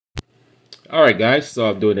Alright guys, so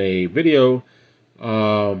I'm doing a video.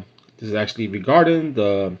 This is actually regarding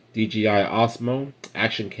the DJI OSMO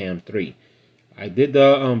Action Cam 3. I did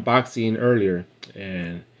the unboxing earlier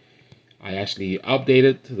and I actually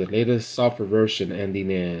updated to the latest software version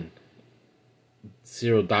ending in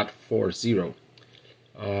 0.40.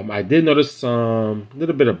 I did notice some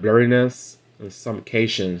little bit of blurriness on some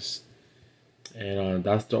occasions, and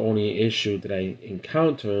that's the only issue that I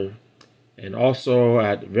encountered. And also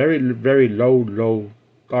at very low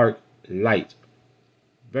dark light,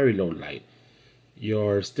 very low light,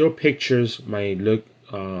 your still pictures might look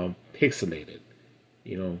pixelated,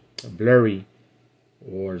 blurry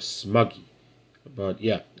or smuggy. But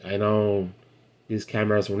yeah, I know these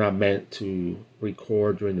cameras were not meant to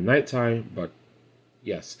record during the nighttime, but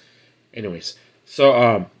yes. Anyways,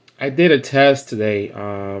 so I did a test today,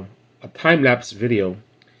 a time-lapse video.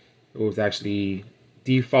 It was actually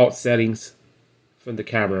default settings from the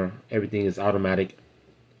camera. Everything is automatic.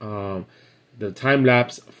 The time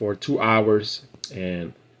lapse for 2 hours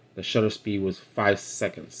and the shutter speed was 5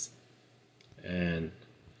 seconds. And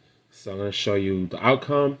so I'm going to show you the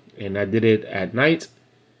outcome. And I did it at night.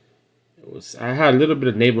 I had a little bit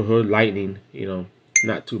of neighborhood lightning,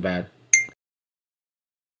 not too bad.